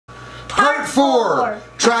Part 4,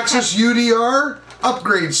 Traxxas UDR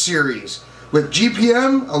Upgrade Series with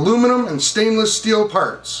GPM, aluminum, and stainless steel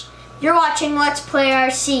parts. You're watching Let's Play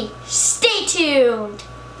RC. Stay tuned!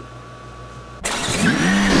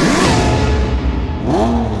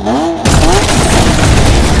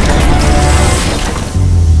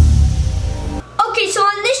 Okay, so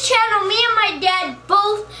on this channel, me and my dad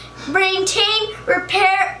both maintain,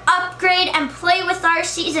 repair, upgrade, and play with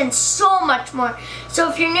RCs and so much more. So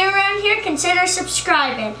if you're new around here, consider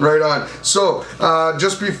subscribing. Right on. So,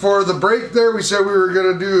 just before the break there, we said we were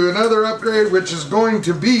going to do another upgrade, which is going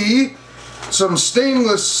to be some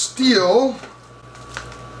stainless steel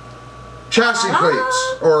chassis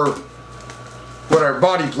plates, or whatever,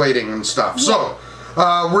 body plating and stuff. Yeah. So,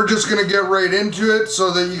 we're just going to get right into it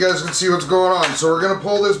so that you guys can see what's going on. So we're going to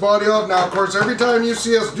pull this body off. Now, of course, every time you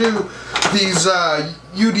see us do these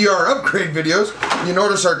UDR upgrade videos, you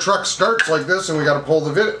notice our truck starts like this and we got to pull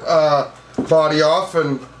the body off.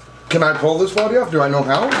 And can I pull this body off? Do I know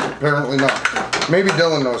how? Apparently not. Maybe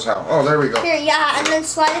Dylan knows how. Oh, there we go. Here, yeah, and then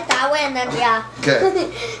slide it that way and then, yeah.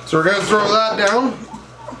 Okay, so we're going to throw that down.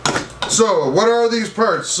 So, what are these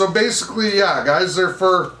parts? So basically, yeah, guys, they're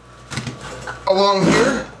for along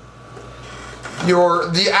here.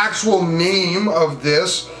 The actual name of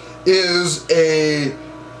this is a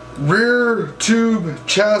rear tube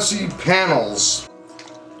chassis panels.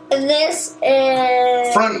 And this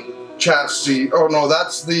is front chassis. Oh no,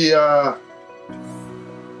 that's the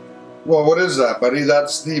well, what is that, buddy?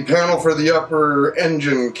 That's the panel for the upper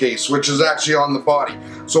engine case, which is actually on the body.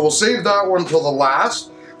 So we'll save that one till the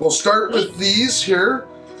last. We'll start with these here.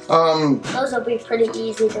 Those will be pretty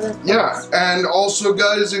easy to replace. Yeah, and also,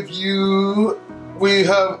 guys, we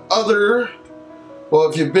have other, well,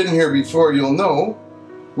 if you've been here before, you'll know,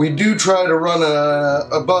 we do try to run a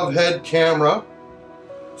above head camera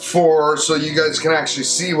so you guys can actually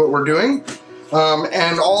see what we're doing.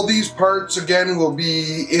 And all these parts, again, will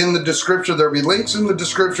be in the description. There'll be links in the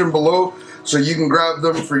description below, so you can grab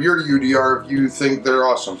them for your UDR if you think they're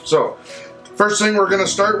awesome. So, first thing we're going to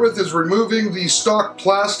start with is removing the stock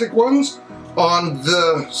plastic ones on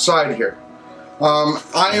the side here.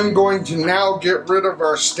 I am going to now get rid of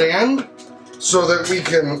our stand so that we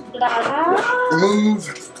can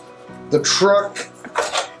move the truck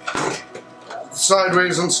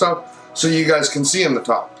sideways and stuff so you guys can see in the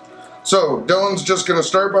top. So Dylan's just going to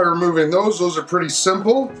start by removing those. Those are pretty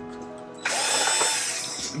simple.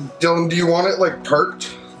 Dylan, do you want it like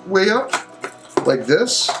parked way up? Like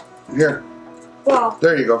this? Here. Well,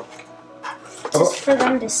 there you go. Just for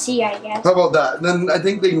them to see, I guess. How about that? Then I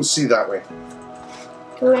think they can see that way.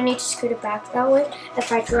 Do I need to scoot it back that way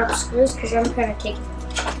if I drop screws? Because I'm kind of taking.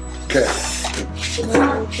 Okay.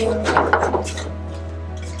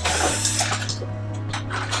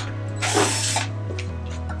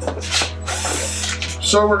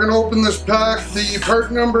 So we're going to open this pack. The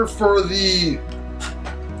part number for the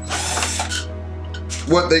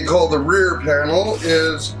what they call the rear panel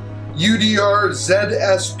is UDR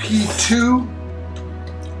ZSP2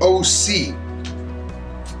 OC.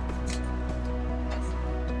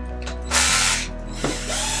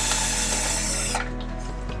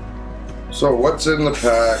 So what's in the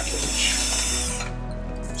package?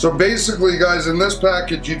 So basically, guys, in this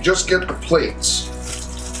package you just get the plates.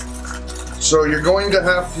 So you're going to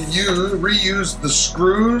have to reuse the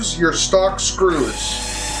screws, your stock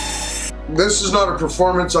screws. This is not a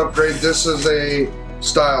performance upgrade, this is a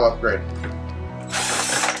style upgrade.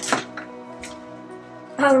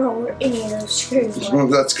 I don't know where any of those screws are.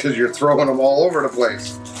 That's because you're throwing them all over the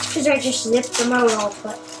place. Because I just zipped them out all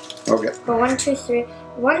quick. Okay. But 1, 2,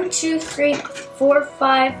 3, 4,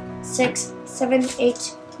 5, 6, 7,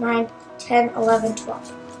 8, 9, 10, 11,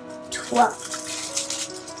 12. 12.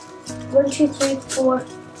 1, 2, 3, 4,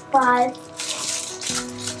 5,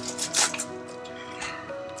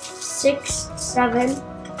 6, 7,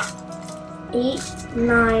 8,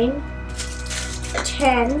 9,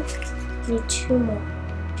 10, need 2 more.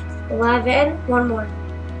 11, 1 more.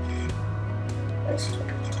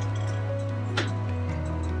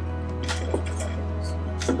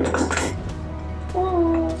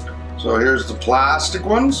 So here's the plastic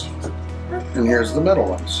ones, and here's the metal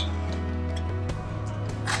ones.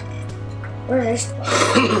 Where is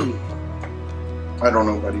I don't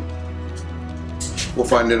know, buddy. We'll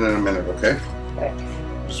find it in a minute, okay? Right.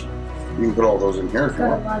 You can put all those in here if you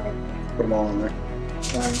want. 11. Put them all in there.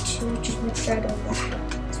 1, 2, just make sure I don't miss one.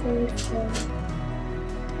 3,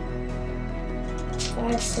 4,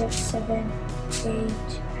 5, 6, 7,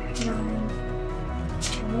 8, 9,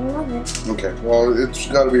 10, 11. Okay, well, it's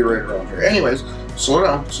got to be right around here. Anyways, slow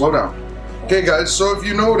down, slow down. Okay, guys, so if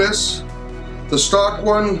you notice, The stock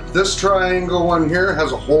one, this triangle one here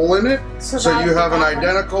has a hole in it. So you have an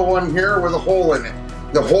identical one here with a hole in it.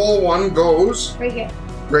 The whole one goes right here.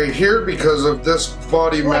 Right here because of this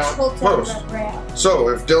body mount post. So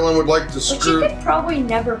if Dylan would like to screw... But you could probably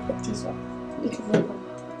never put these up. You could leave them.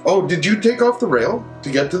 Oh, did you take off the rail to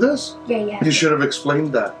get to this? Yeah. You should have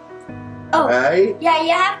explained that. Oh, right? Yeah,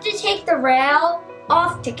 you have to take the rail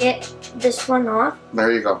off to get this one off. There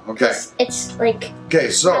you go. Okay. It's like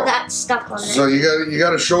so that's stuck on it. So you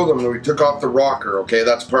got to show them that we took off the rocker. Okay,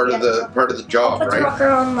 that's part of the job, I'll put right? the rocker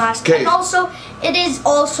on last. And also, it is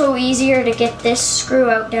also easier to get this screw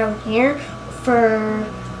out down here for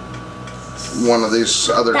one of these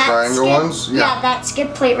other triangle ones. Yeah, that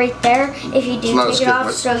skid plate right there. If you do take it off,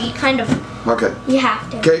 plate. So you kind of you have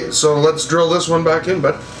to. Okay, so let's drill this one back in,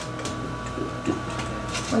 bud.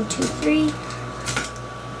 1, 2, 3.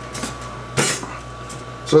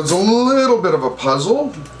 So it's a little bit of a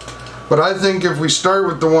puzzle, but I think if we start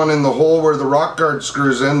with the one in the hole where the rock guard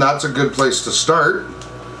screws in, that's a good place to start.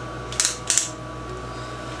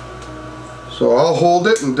 So I'll hold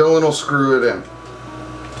it and Dylan will screw it in.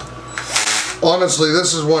 Honestly,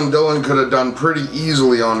 this is one Dylan could have done pretty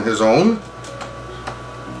easily on his own.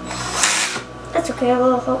 That's okay, a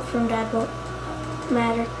little help from Dad won't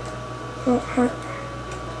matter. Won't hurt.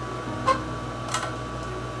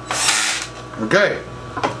 Okay.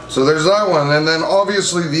 So there's that one, and then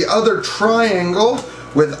obviously the other triangle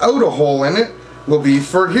without a hole in it will be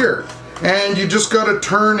for here. And you just got to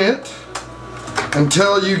turn it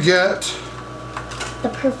until you get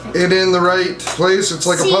it in the right place. It's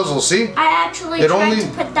like a puzzle, see? I actually tried to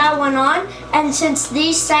put that one on, and since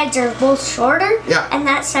these sides are both shorter and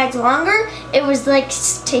that side's longer, it was like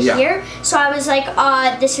to here. So I was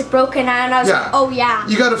like, this is broken, and I was like, oh yeah.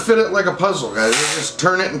 You got to fit it like a puzzle, guys. You just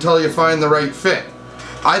turn it until you find the right fit.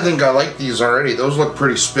 I think I like these already. Those look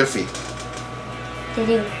pretty spiffy. They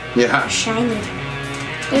do. Yeah. They're shiny.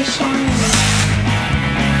 They're shiny.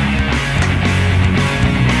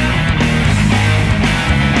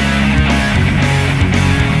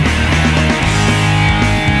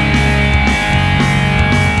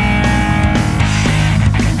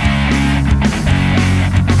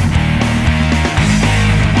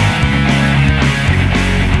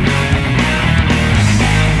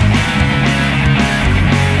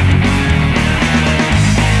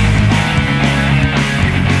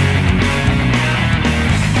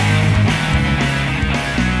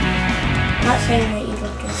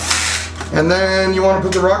 And then you want to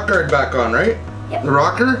put the rock guard back on, right? Yep. The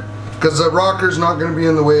rocker? Because the rocker's not going to be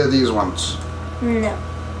in the way of these ones. No.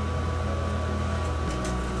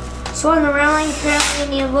 So on the railing, apparently we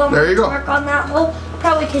need a little more work on that hole.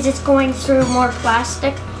 Probably because it's going through more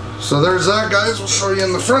plastic. So there's that, guys. We'll show you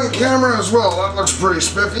in the front camera as well. That looks pretty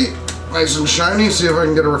spiffy. Nice and shiny. See if I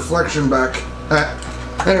can get a reflection back.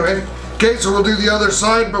 Anyway. Okay, so we'll do the other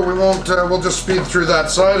side, but we won't, we'll just speed through that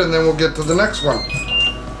side and then we'll get to the next one.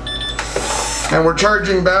 And we're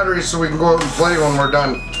charging batteries so we can go out and play when we're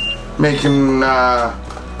done making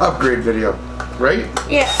upgrade video, right?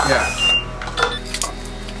 Yeah. Yeah.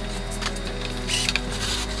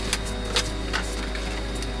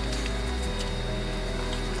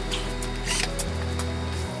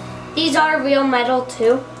 These are real metal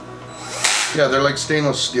too. Yeah, they're like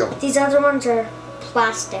stainless steel. These other ones are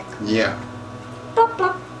plastic. Yeah. Plop,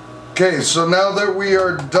 plop. Okay, so now that we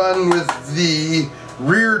are done with the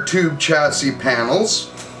rear tube chassis panels,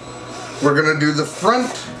 we're going to do the front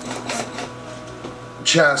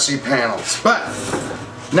chassis panels. But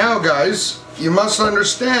now, guys, you must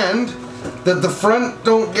understand that the front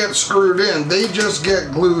don't get screwed in. They just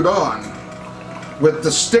get glued on with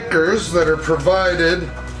the stickers that are provided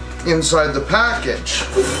inside the package.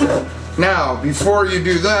 Now, before you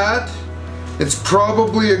do that, it's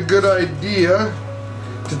probably a good idea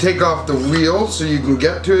to take off the wheel so you can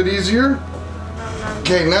get to it easier.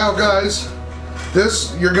 Okay, now guys,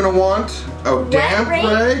 this you're gonna want a damp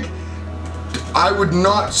rag. I would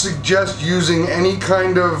not suggest using any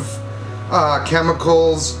kind of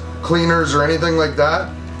chemicals, cleaners, or anything like that.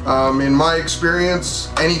 In my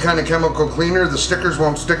experience, any kind of chemical cleaner, the stickers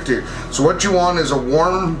won't stick to you. So what you want is a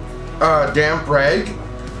warm, damp rag,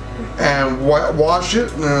 and wash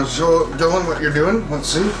it. And show Dylan what you're doing. Let's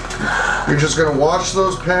see. You're just gonna wash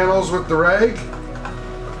those panels with the rag.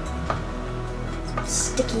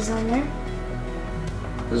 Stickies on there.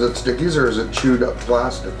 Is it stickies or is it chewed up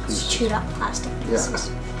plastic pieces? It's chewed up plastic pieces.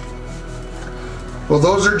 Yeah. Well,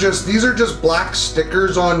 these are just black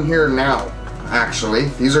stickers on here now. Actually,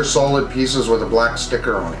 these are solid pieces with a black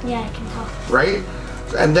sticker on it. Yeah, I can tell. Right?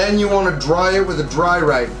 And then you want to dry it with a dry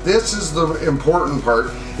rag. This is the important part,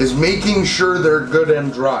 is making sure they're good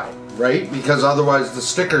and dry. right? Because otherwise the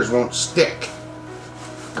stickers won't stick,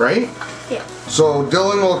 right? Yeah. So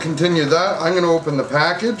Dylan will continue that. I'm going to open the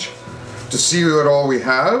package to see what all we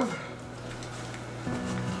have.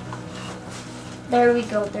 There we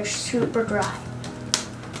go. They're super dry.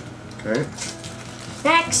 Okay.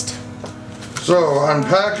 Next. So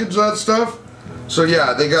unpackage that stuff. So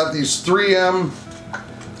yeah, they got these 3M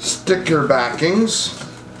sticker backings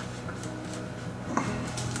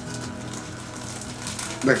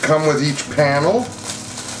that come with each panel.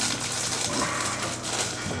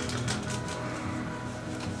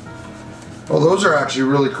 Oh, those are actually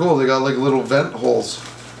really cool. They got like little vent holes.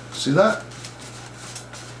 See that?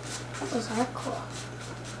 Those are cool.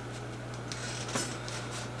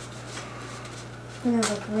 And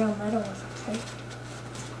they're like real metal ones, right?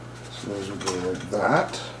 So those would go like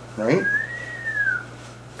that, right?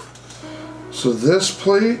 So this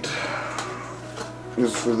plate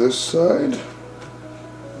is for this side,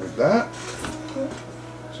 like that.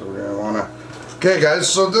 So we're gonna wanna, okay guys,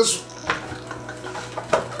 so this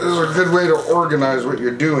is a good way to organize what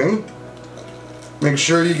you're doing. Make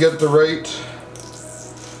sure you get the right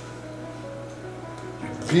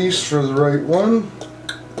piece for the right one.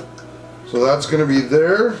 So that's gonna be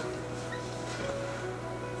there.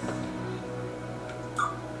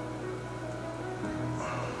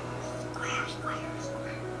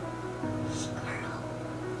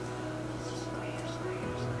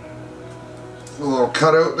 A little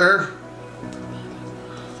cutout there.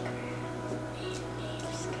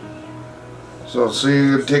 So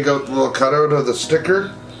you take out the little cutout of the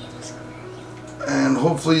sticker, and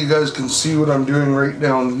hopefully you guys can see what I'm doing right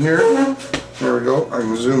down here. There we go. I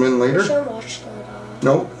can zoom in later.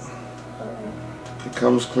 Nope. It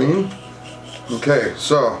comes clean. Okay,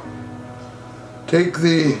 so take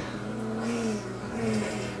the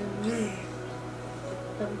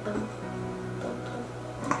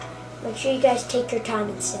Make sure you guys take your time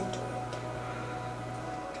and center it.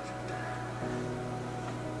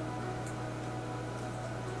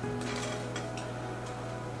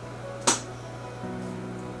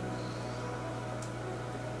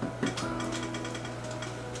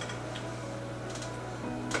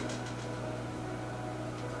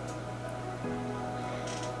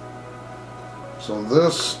 So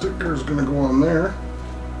this sticker is going to go on there.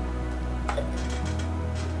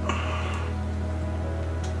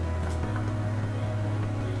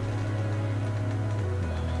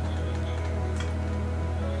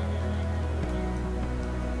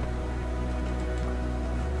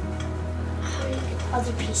 How do you get the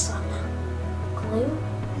other piece on now? Glue?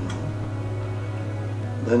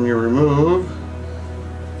 Then you remove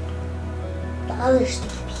The other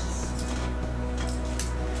sticky piece.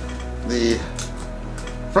 the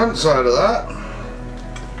front side of that.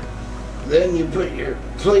 Then you put your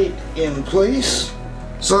plate in place.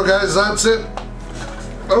 So guys, that's it.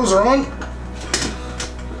 Those are on.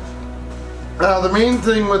 Now the main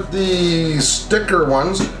thing with the sticker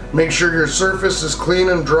ones, make sure your surface is clean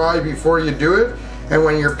and dry before you do it. And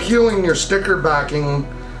when you're peeling your sticker backing,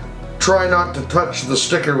 try not to touch the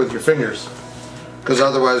sticker with your fingers, because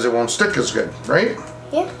otherwise it won't stick as good, right?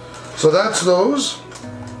 Yeah. So that's those.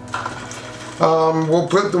 We'll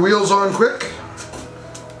put the wheels on quick.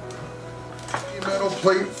 Metal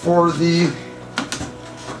plate for the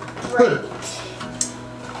hood.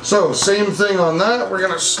 So same thing on that. We're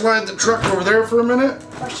gonna slide the truck over there for a minute.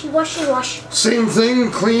 Washy, washy, wash. Same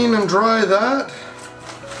thing, clean and dry that.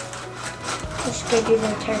 Just gonna do the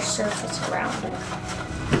entire surface around it.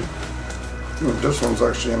 Ooh, this one's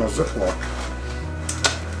actually in a Ziploc.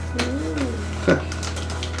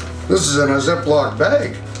 This is in a Ziploc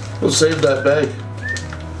bag. We'll save that bag.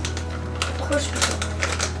 Of course we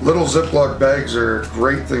do. Little Ziploc bags are a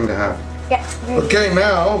great thing to have. Yeah. Okay,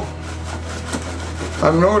 now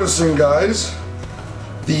I'm noticing, guys,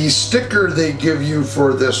 the sticker they give you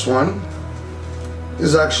for this one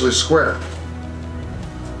is actually square,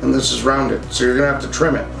 and this is rounded, so you're gonna have to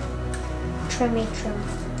trim it. Trim. Trim.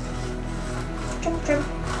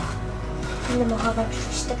 And then we'll have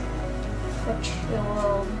extra sticker, which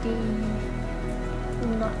will be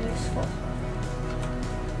not useful.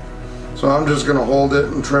 So I'm just gonna hold it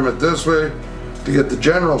and trim it this way to get the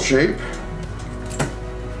general shape.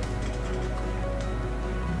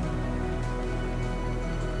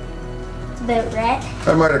 It's a bit red.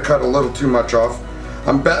 I might have cut a little too much off.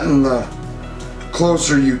 I'm betting the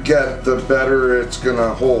closer you get, the better it's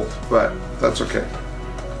gonna hold, but that's okay.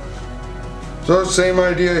 So same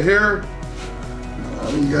idea here.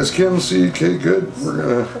 You guys can see, okay, good. We're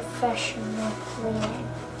gonna Professional cleaning.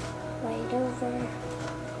 Right over.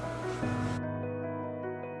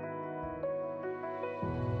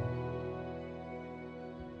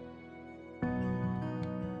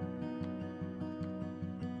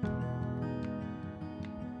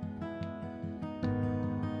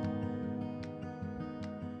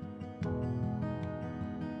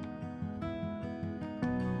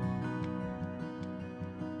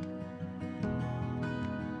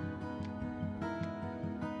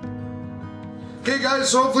 Okay guys,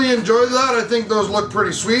 so hopefully you enjoyed that. I think those look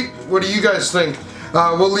pretty sweet. What do you guys think?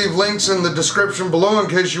 We'll leave links in the description below in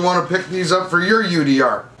case you want to pick these up for your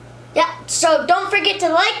UDR. Yeah, so don't forget to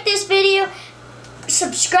like this video,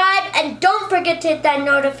 subscribe, and don't forget to hit that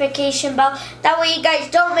notification bell. That way you guys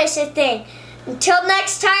don't miss a thing. Until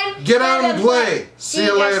next time, get out and play. See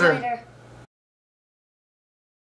you later.